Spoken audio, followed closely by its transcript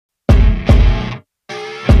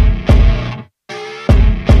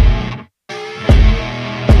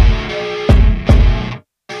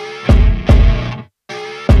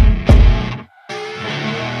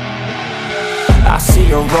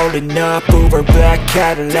Rolling up, Uber black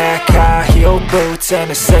Cadillac, high heel boots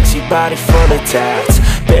and a sexy body full of tats.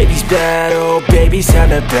 Baby's bad, oh baby's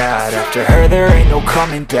hella bad. After her there ain't no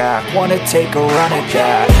coming back. Wanna take a run at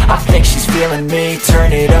that. I think she's feeling me,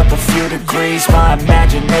 turn it up a few degrees. My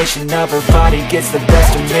imagination of her body gets the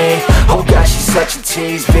best of me. Oh gosh, she's such a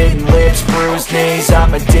tease, bitten lips, bruised knees.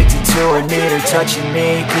 I'm addicted to her, need her touching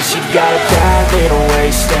me. Cause she got a bad little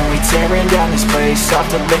waist, and we tearing down this place. Off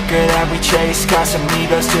the liquor that we chase, got some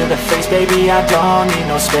egos to the face. Baby, I don't need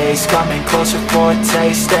no space, coming closer for a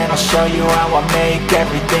taste. And I'll show you how I make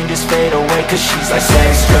everything just fade away. Cause she's like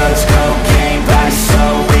sex, drugs, cocaine, body so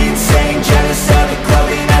insane. Jealous of the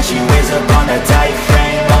clothing that she wears up on that tight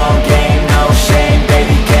frame. All game, no shame,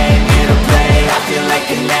 baby came here to play. I feel like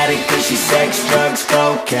an addict cause she's sex, drugs,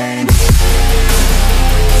 cocaine.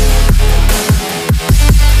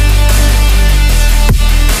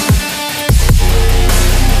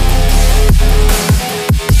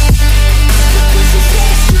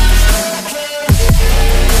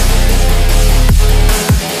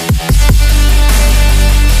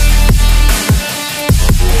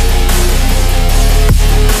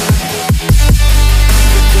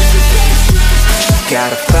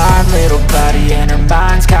 Got a fine little body and her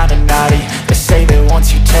mind's kinda naughty. They say that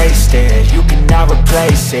once you taste it, you cannot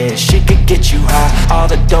replace it. She could get you high, all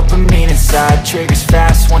the dopamine inside triggers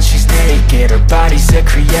fast once she's naked. Her body's a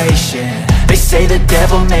creation. They say the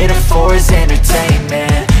devil made her for his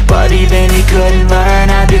entertainment, but even he couldn't learn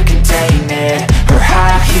how to contain it. Her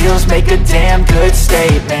high heels make a damn good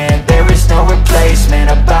statement. There is no replacement,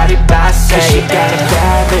 a body by Satan. Cause she got a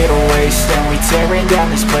bad little waist, and we tearing down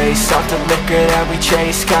this place. Off the liquor that we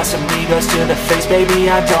chase, got some egos to the face.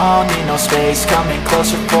 Baby, I don't need no space, coming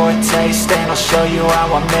closer for a taste. And I'll show you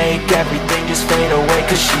how I make everything just fade away.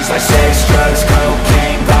 Cause she's like sex, drugs,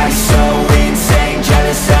 cocaine, body so insane.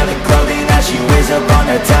 Jealous of the clothing that she wears up on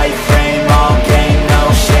her tight frame. All game, no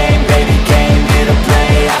shame, baby came here to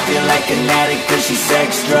play. I feel like an addict cause she's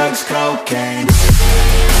sex, drugs, cocaine.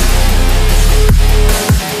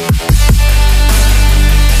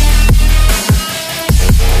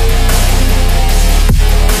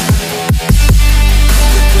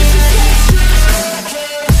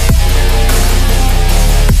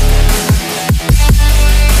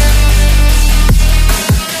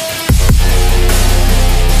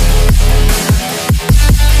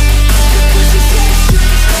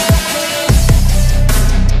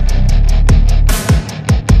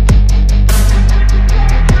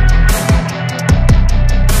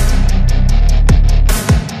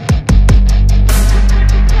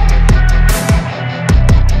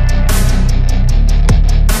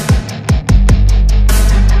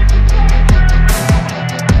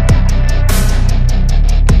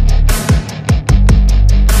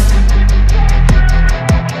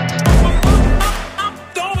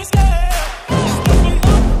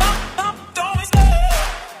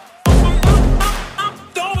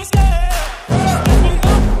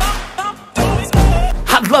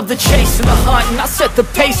 Love the chase and the hunt, and I set the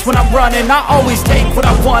pace when I'm running. I always take what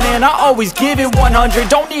I want and I always give it 100.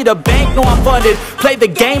 Don't need a bank, no I'm funded. Play the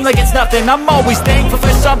game like it's nothing. I'm always thankful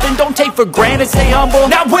for something. Don't take for granted, stay humble.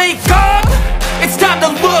 Now wake up! It's time to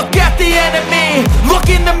look at the enemy. Look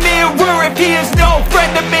in the mirror if he is no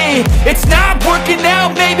friend to me. It's not working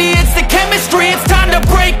out, maybe it's the chemistry. It's time to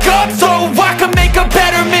break up so I can make a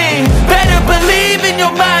better me. Better believe in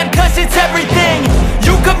your mind cause it's everything.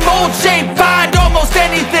 You can mold, shape, find almost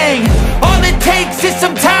anything. All it takes is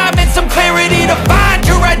some time and some clarity to find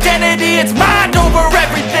your identity. It's mind over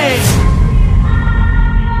everything.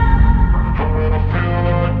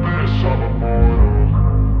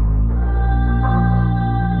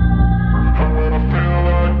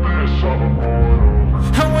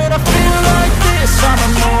 And when I feel like this, I'm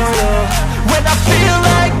immortal. When I feel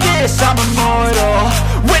like this, I'm immortal.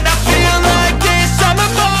 When I